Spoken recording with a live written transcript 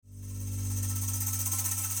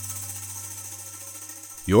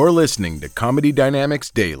You're listening to Comedy Dynamics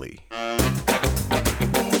Daily. I'm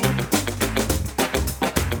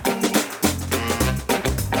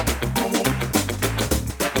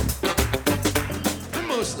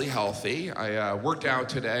mostly healthy. I worked out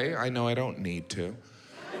today. I know I don't need to.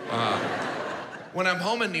 When I'm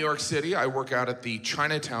home in New York City, I work out at the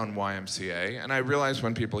Chinatown YMCA, and I realize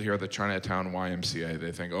when people hear the Chinatown YMCA,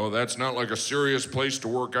 they think, oh, that's not like a serious place to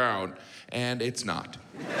work out, and it's not.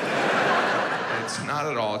 It's not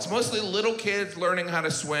at all. It's mostly little kids learning how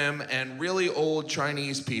to swim and really old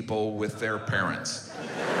Chinese people with their parents.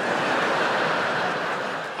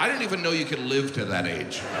 I didn't even know you could live to that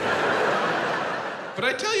age. But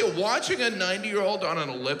I tell you, watching a 90-year-old on an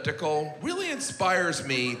elliptical really inspires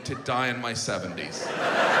me to die in my 70s.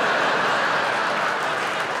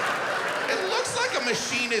 It looks like a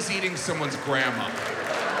machine is eating someone's grandma.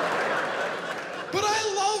 But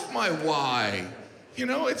I love my Y. You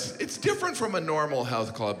know, it's different from a normal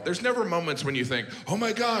health club. There's never moments when you think, oh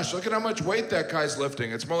my gosh, look at how much weight that guy's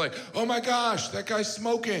lifting. It's more like, oh my gosh, that guy's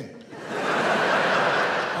smoking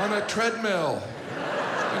on a treadmill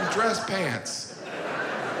in dress pants.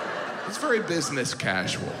 It's very business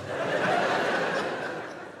casual.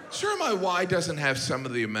 Sure, my Y doesn't have some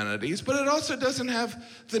of the amenities, but it also doesn't have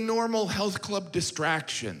the normal health club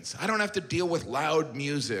distractions. I don't have to deal with loud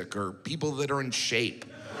music or people that are in shape.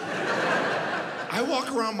 I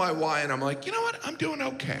walk around my Y and I'm like, you know what? I'm doing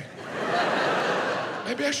okay.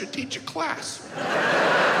 Maybe I should teach a class.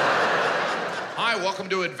 Hi, welcome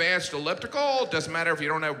to Advanced Elliptical. Doesn't matter if you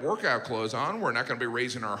don't have workout clothes on. We're not going to be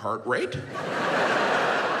raising our heart rate.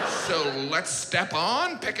 So let's step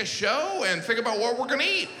on, pick a show, and think about what we're going to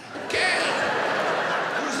eat. Okay.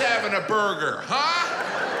 Who's having a burger,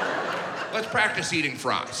 huh? Let's practice eating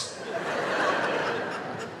fries.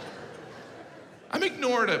 I'm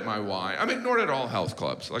ignored at my Y. I'm ignored at all health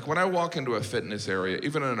clubs. Like when I walk into a fitness area,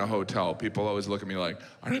 even in a hotel, people always look at me like,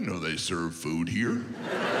 I didn't know they serve food here.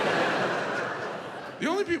 The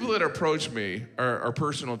only people that approach me are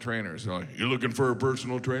personal trainers. They're like, you looking for a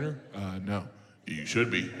personal trainer? No, you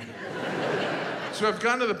should be. So I've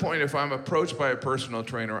gotten to the point, if I'm approached by a personal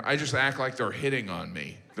trainer, I just act like they're hitting on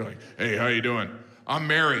me. They're like, hey, how you doing? I'm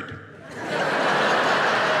married.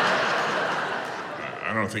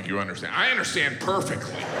 I don't think you understand. I understand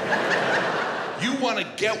perfectly. You want to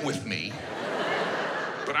get with me,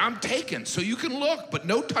 but I'm taken, so you can look, but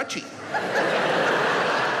no touchy.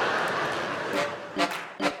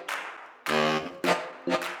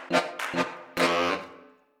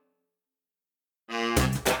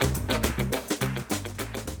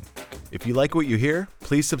 If you like what you hear,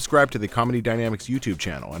 please subscribe to the Comedy Dynamics YouTube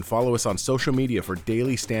channel and follow us on social media for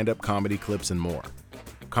daily stand-up comedy clips and more.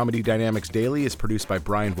 Comedy Dynamics Daily is produced by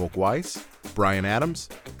Brian Volk-Weiss, Brian Adams,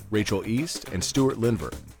 Rachel East, and Stuart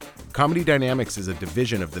Lindver. Comedy Dynamics is a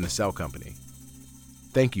division of the Nacelle Company.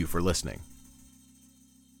 Thank you for listening.